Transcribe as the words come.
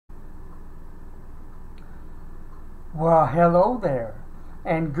Well, hello there,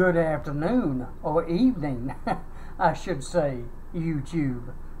 and good afternoon or evening, I should say,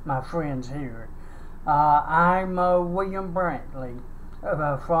 YouTube, my friends here. I'm William Brantley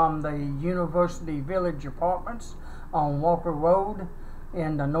from the University Village Apartments on Walker Road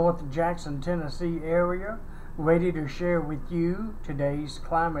in the North Jackson, Tennessee area, ready to share with you today's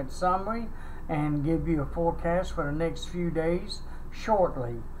climate summary and give you a forecast for the next few days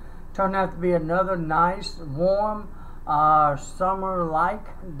shortly. Turned out to be another nice, warm,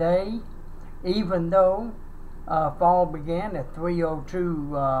 summer-like day, even though fall began at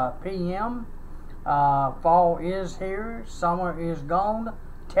 3:02 p.m. Fall is here, summer is gone,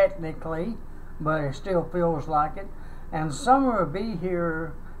 technically, but it still feels like it. And summer will be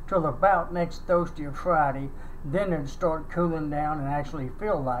here till about next Thursday or Friday. Then it'll start cooling down and actually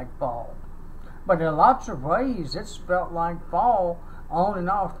feel like fall. But in lots of ways, it's felt like fall on and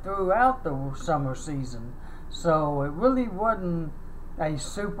off throughout the summer season. So it really wasn't a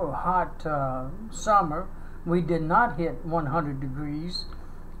super hot summer. We did not hit 100 degrees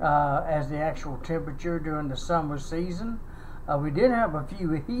as the actual temperature during the summer season. We did have a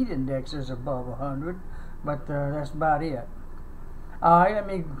few heat indexes above 100, but that's about it. All right, let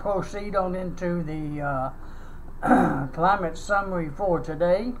me proceed on into the climate summary for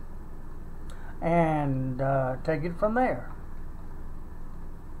today and take it from there.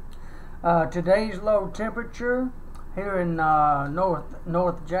 Today's low temperature here in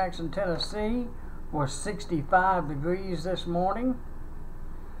North Jackson, Tennessee was 65 degrees this morning.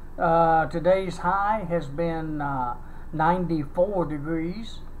 Today's high has been 94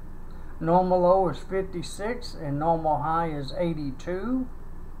 degrees. Normal low is 56 and normal high is 82.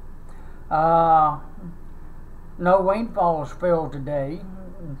 No rainfalls fell today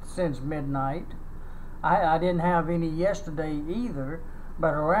since midnight. I didn't have any yesterday either.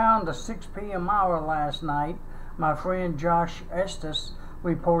 But around the 6 p.m. hour last night, my friend Josh Estes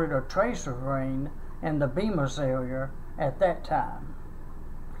reported a trace of rain in the Bemis area at that time.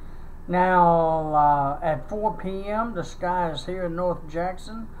 Now, at 4 p.m., the skies here in North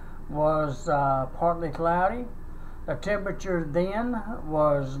Jackson was partly cloudy. The temperature then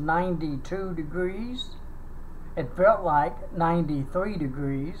was 92 degrees. It felt like 93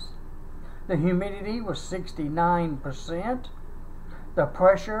 degrees. The humidity was 69%. The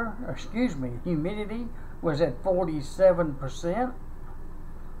humidity was at 47%.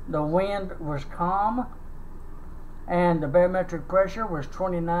 The wind was calm, and the barometric pressure was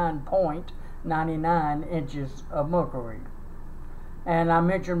 29.99 inches of mercury. And I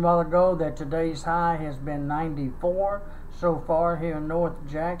mentioned a while ago that today's high has been 94 so far here in North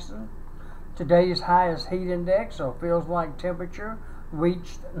Jackson. Today's highest heat index, or feels like temperature,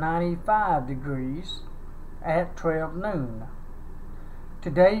 reached 95 degrees at 12 noon.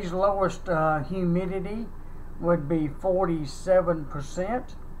 Today's lowest humidity would be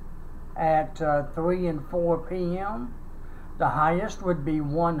 47% at 3 and 4 p.m. The highest would be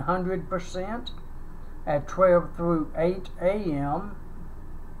 100% at 12 through 8 a.m.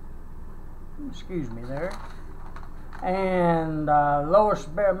 Excuse me there. And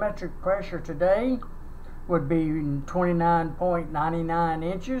lowest barometric pressure today would be 29.99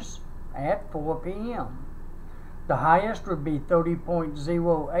 inches at 4 p.m. The highest would be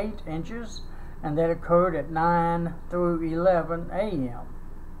 30.08 inches, and that occurred at 9 through 11 a.m.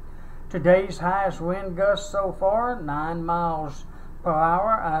 Today's highest wind gusts so far, 9 miles per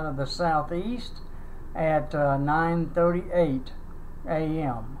hour out of the southeast at 9:38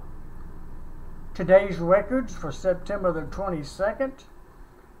 a.m. Today's records for September the 22nd,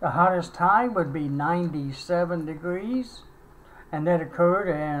 the hottest high would be 97 degrees, and that occurred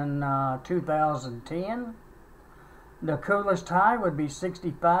in 2010. The coolest high would be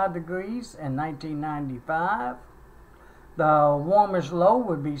 65 degrees in 1995. The warmest low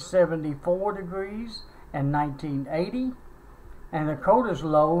would be 74 degrees in 1980. And the coldest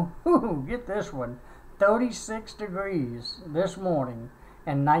low, get this one, 36 degrees this morning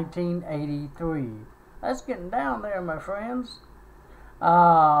in 1983. That's getting down there, my friends.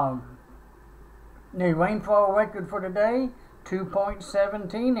 The rainfall record for today,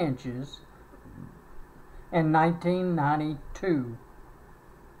 2.17 inches. In 1992.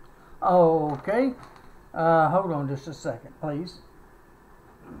 Okay, hold on just a second, please.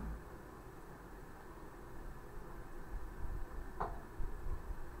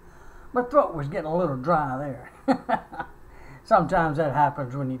 My throat was getting a little dry there. Sometimes that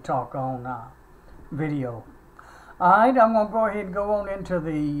happens when you talk on video. Alright, I'm going to go ahead and go on into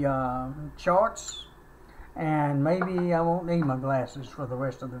the charts, and maybe I won't need my glasses for the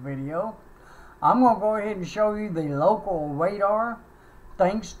rest of the video. I'm going to go ahead and show you the local radar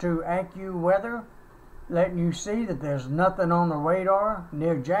thanks to AccuWeather. letting you see that there's nothing on the radar,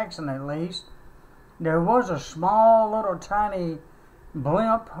 near Jackson at least. There was a small little tiny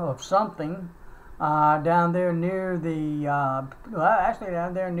blimp of something down there near the, well, actually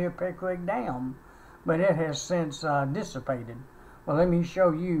down there near Peck Creek Dam, but it has since dissipated. Well, let me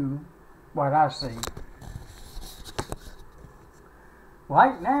show you what I see.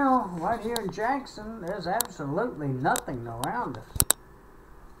 Right now, right here in Jackson, there's absolutely nothing around us.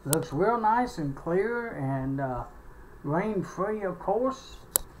 Looks real nice and clear and rain-free, of course.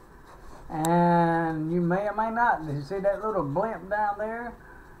 And you may or may not. You see that little blimp down there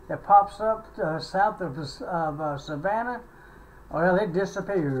that pops up south of Savannah? Well, it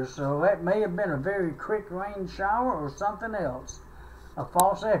disappears. So that may have been a very quick rain shower or something else. A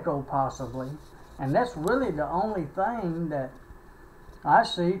false echo, possibly. And that's really the only thing that I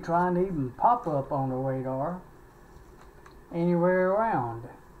see trying to even pop up on the radar anywhere around.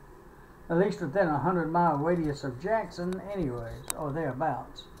 At least within a 100-mile radius of Jackson anyways, or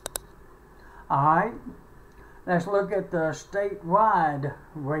thereabouts. Alright, let's look at the statewide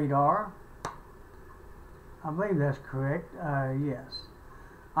radar. I believe that's correct. Yes.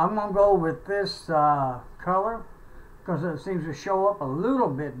 I'm going to go with this color because it seems to show up a little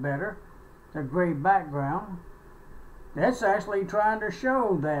bit better. The gray background. That's actually trying to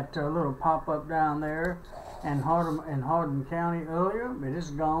show that little pop-up down there in Hardin County earlier, but it's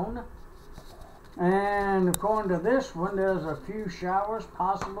gone. And according to this one, there's a few showers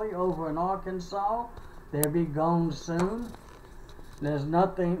possibly over in Arkansas. They'll be gone soon. There's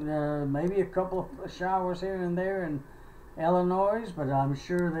nothing, maybe a couple of showers here and there in Illinois, but I'm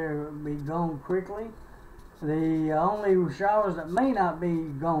sure they'll be gone quickly. The only showers that may not be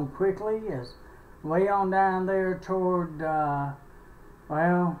gone quickly is way on down there toward,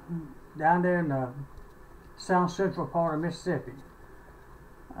 well, down there in the south central part of Mississippi.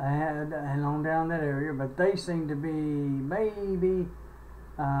 And on down that area, but they seem to be maybe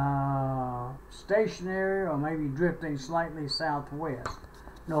stationary or maybe drifting slightly southwest.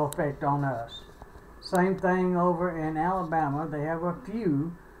 No effect on us. Same thing over in Alabama. They have a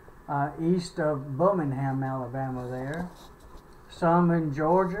few east of Birmingham, Alabama there. Some in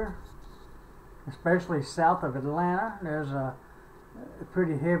Georgia, especially south of Atlanta. There's a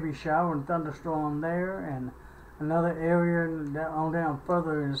pretty heavy shower and thunderstorm there, and another area on down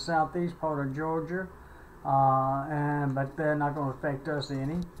further in the southeast part of Georgia, but they're not going to affect us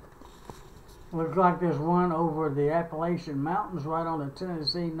any. Looks like there's one over the Appalachian Mountains right on the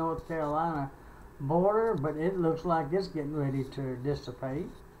Tennessee-North Carolina border, but it looks like it's getting ready to dissipate.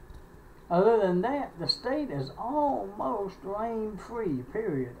 Other than that, the state is almost rain-free,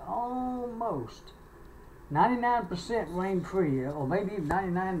 period. Almost. 99% rain-free, or maybe even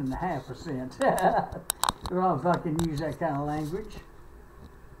 99.5%. I don't know if I can use that kind of language.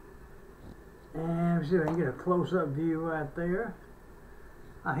 And let's see if I can get a close-up view right there.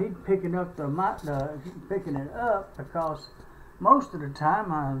 I hate picking up picking it up because most of the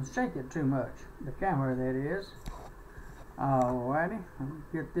time I shake it too much. The camera, that is. Alrighty,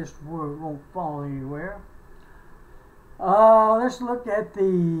 get this where it won't fall anywhere. Let's look at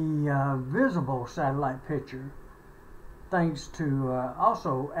the visible satellite picture, thanks to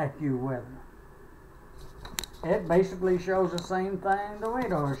also AccuWeather. It basically shows the same thing the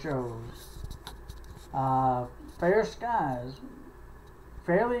radar shows. Fair skies,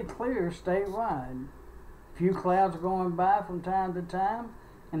 fairly clear statewide. Few clouds going by from time to time,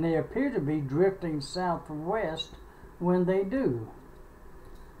 and they appear to be drifting southwest when they do.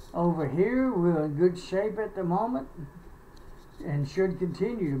 Over here, we're in good shape at the moment, and should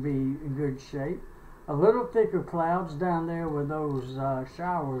continue to be in good shape. A little thicker clouds down there where those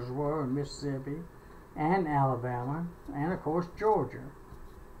showers were in Mississippi and Alabama, and of course Georgia.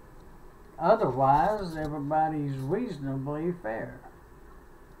 Otherwise, everybody's reasonably fair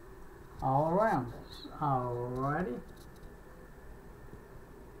all around us. Alrighty.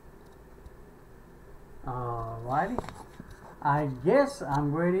 Alrighty. I guess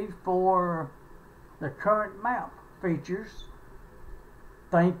I'm ready for the current map features.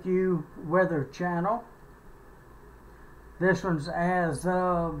 Thank you, Weather Channel. This one's as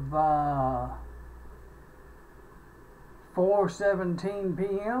of 4:17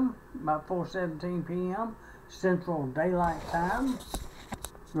 p.m., about 4:17 p.m. Central Daylight Time,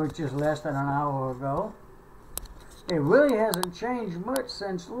 which is less than an hour ago. It really hasn't changed much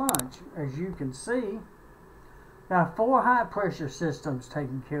since lunch, as you can see. Got 4 high-pressure systems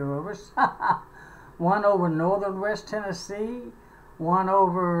taking care of us. One over northern West Tennessee, one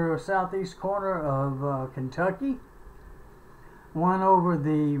over southeast corner of Kentucky, one over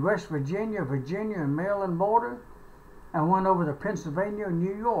the West Virginia, and Maryland border, and one over the Pennsylvania,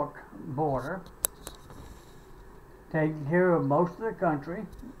 New York border. taking care of most of the country,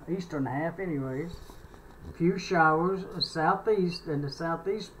 eastern half anyways. Few showers southeast and the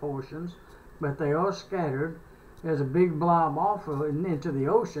southeast portions, but they are scattered. There's a big blob off into the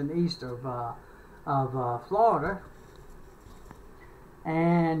ocean east of Florida.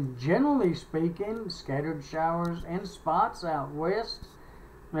 And generally speaking, scattered showers in spots out west.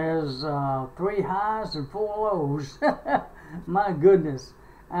 There's 3 highs and 4 lows. My goodness.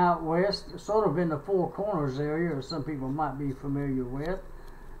 Out west, sort of in the Four Corners area, as some people might be familiar with,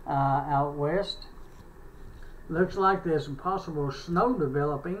 out west. Looks like there's some possible snow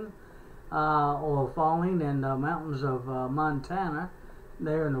developing or falling in the mountains of Montana,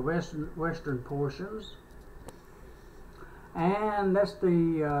 there in the western portions. And that's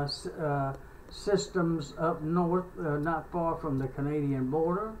the systems up north, not far from the Canadian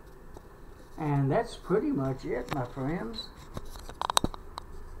border. And that's pretty much it, my friends,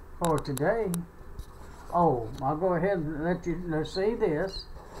 for today. Oh, I'll go ahead and let you see this.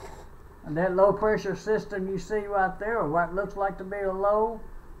 And that low pressure system you see right there, or what looks like to be a low,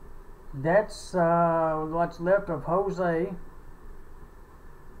 that's what's left of Jose.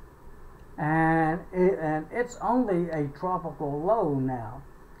 And it's only a tropical low now.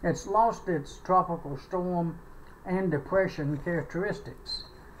 It's lost its tropical storm and depression characteristics.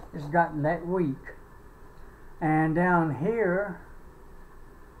 It's gotten that weak. And down here,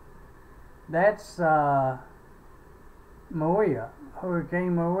 that's Maria,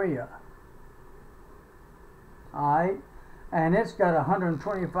 Hurricane Maria. Alright, and it's got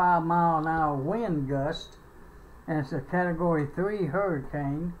 125-mile-an-hour wind gust, and it's a Category 3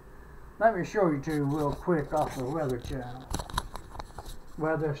 hurricane. Let me show you two real quick off the Weather Channel,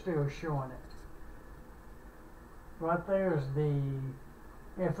 where they're still showing it. Right there's the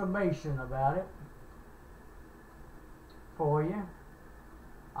information about it for you.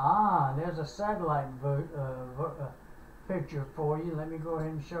 There's a satellite picture for you. Let me go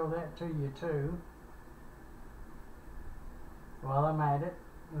ahead and show that to you too, while I'm at it,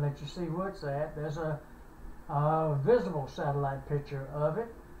 and let you see what's at. There's a visible satellite picture of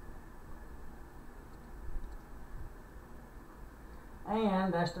it.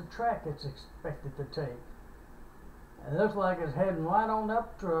 And that's the track it's expected to take. It looks like it's heading right on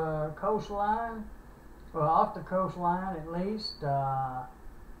up to a coastline, or off the coastline at least, by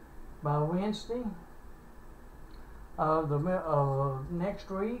Wednesday of next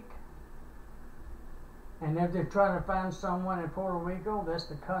week. And if they're trying to find someone in Puerto Rico, that's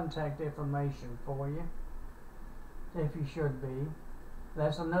the contact information for you, if you should be.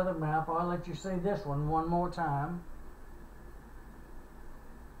 That's another map. I'll let you see this one more time.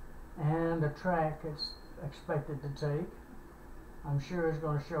 And the track it's expected to take. I'm sure it's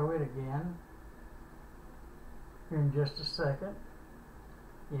going to show it again here in just a second.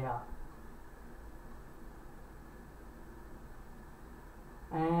 Yeah.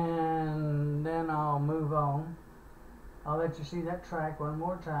 And then I'll move on. I'll let you see that track one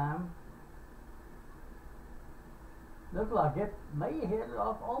more time. Looks like it may hit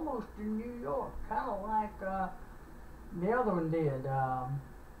off almost in New York, kind of like the other one did.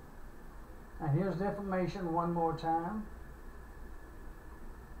 And here's the information one more time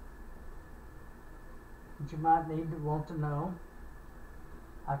that you might need to want to know.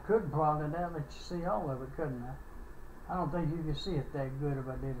 I could broaden it out and let you see all of it, couldn't I? I don't think you can see it that good if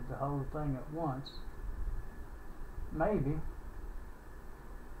I did it the whole thing at once. Maybe.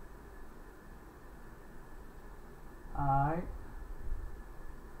 Alright.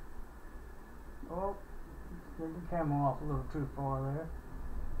 Oh, get the camera off a little too far there.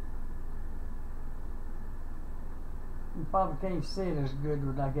 You probably can't see it as good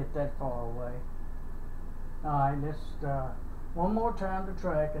when I get that far away. Alright, let's one more time to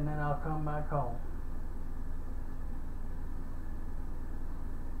track and then I'll come back home.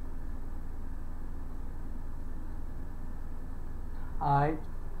 Alright,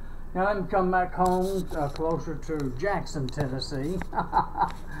 now let me come back home closer to Jackson, Tennessee.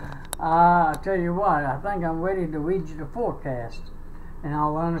 I tell you what, I think I'm ready to read you the forecast, in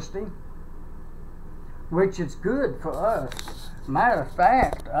all honesty, which is good for us. Matter of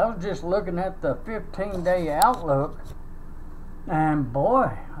fact, I was just looking at the 15-day outlook, and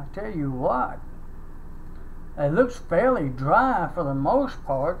boy, I tell you what, it looks fairly dry for the most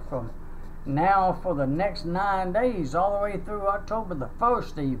part from now for the next 9 days, all the way through October the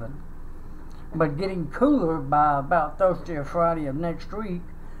 1st even. But getting cooler by about Thursday or Friday of next week,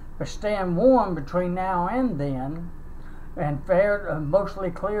 but staying warm between now and then, and fair,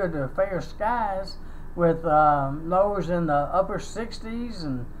 mostly clear to fair skies, with lows in the upper 60s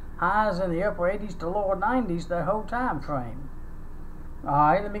and highs in the upper 80s to lower 90s the whole time frame.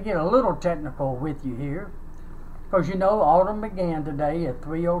 Alright, let me get a little technical with you here. Because you know, autumn began today at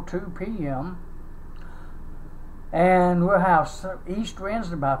 3:02 p.m. And we'll have east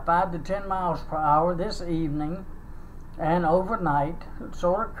winds about 5 to 10 miles per hour this evening and overnight. It's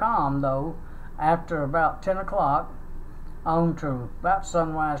sort of calm though after about 10 o'clock on to about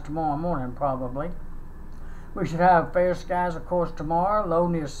sunrise tomorrow morning probably. We should have fair skies, of course, tomorrow. Low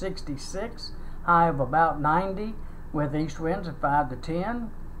near 66, high of about 90 with east winds at 5 to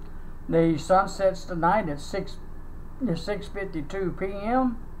 10. The sun sets tonight at 6:52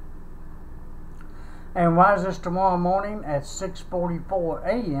 p.m. and rises tomorrow morning at 6:44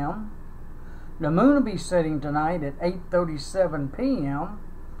 a.m. The moon will be setting tonight at 8:37 p.m.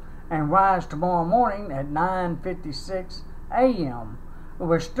 and rise tomorrow morning at 9:56 a.m.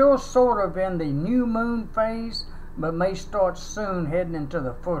 We're still sort of in the new moon phase, but may start soon heading into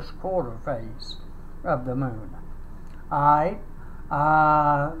the first quarter phase of the moon. Alright,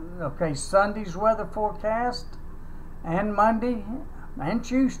 okay, Sunday's weather forecast and Monday and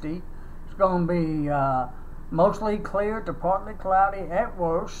Tuesday is going to be mostly clear to partly cloudy at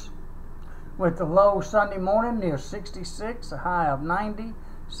worst, with the low Sunday morning near 66, a high of 90,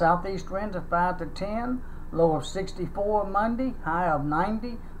 southeast winds of 5 to 10, low of 64 Monday, high of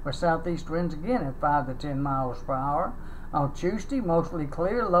 90, with southeast winds again at 5 to 10 miles per hour. On Tuesday, mostly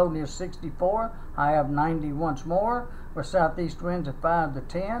clear, low near 64, high of 90 once more, with southeast winds at 5 to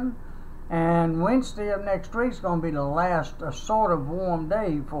 10. And Wednesday of next week is going to be the last sort of warm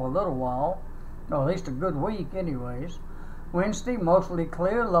day for a little while, or at least a good week anyways. Wednesday, mostly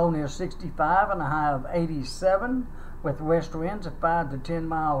clear, low near 65 and a high of 87, with west winds at 5 to 10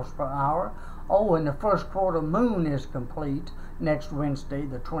 miles per hour. Oh, and the first quarter moon is complete next Wednesday,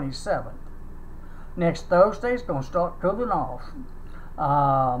 the 27th. Next Thursday is going to start cooling off.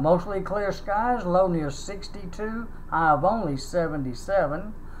 Mostly clear skies, low near 62, high of only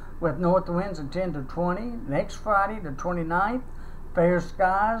 77, with north winds at 10 to 20. Next Friday, the 29th, fair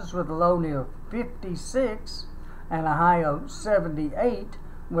skies with a low near 56 and a high of 78,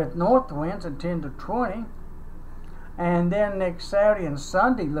 with north winds at 10 to 20. And then next Saturday and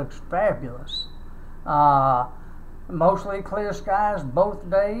Sunday looks fabulous. Mostly clear skies both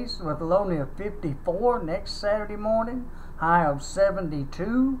days with a low near 54 next Saturday morning, high of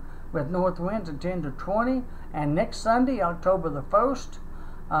 72 with north winds at 10 to 20. And next Sunday, October the 1st,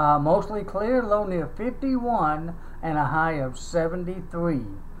 mostly clear, low near 51 and a high of 73.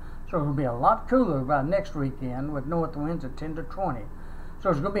 So it'll be a lot cooler by next weekend with north winds at 10 to 20. So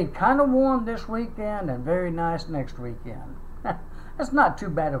it's going to be kind of warm this weekend and very nice next weekend. That's not too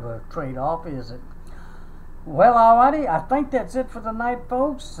bad of a trade-off, is it? Well, alrighty, I think that's it for tonight,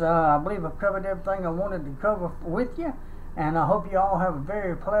 folks. I believe I've covered everything I wanted to cover with you, and I hope you all have a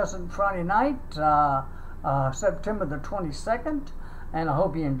very pleasant Friday night, September the 22nd, and I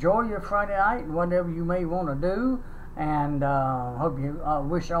hope you enjoy your Friday night and whatever you may want to do, and hope you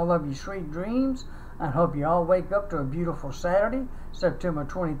wish all of you sweet dreams, and hope you all wake up to a beautiful Saturday, September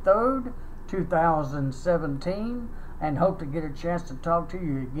 23rd, 2017, and hope to get a chance to talk to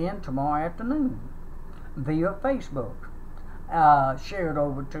you again tomorrow afternoon via Facebook. Share it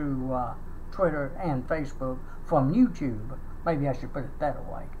over to Twitter and Facebook from YouTube. Maybe I should put it that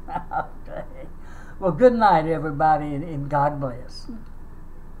way. Okay. Well, good night, everybody, and God bless.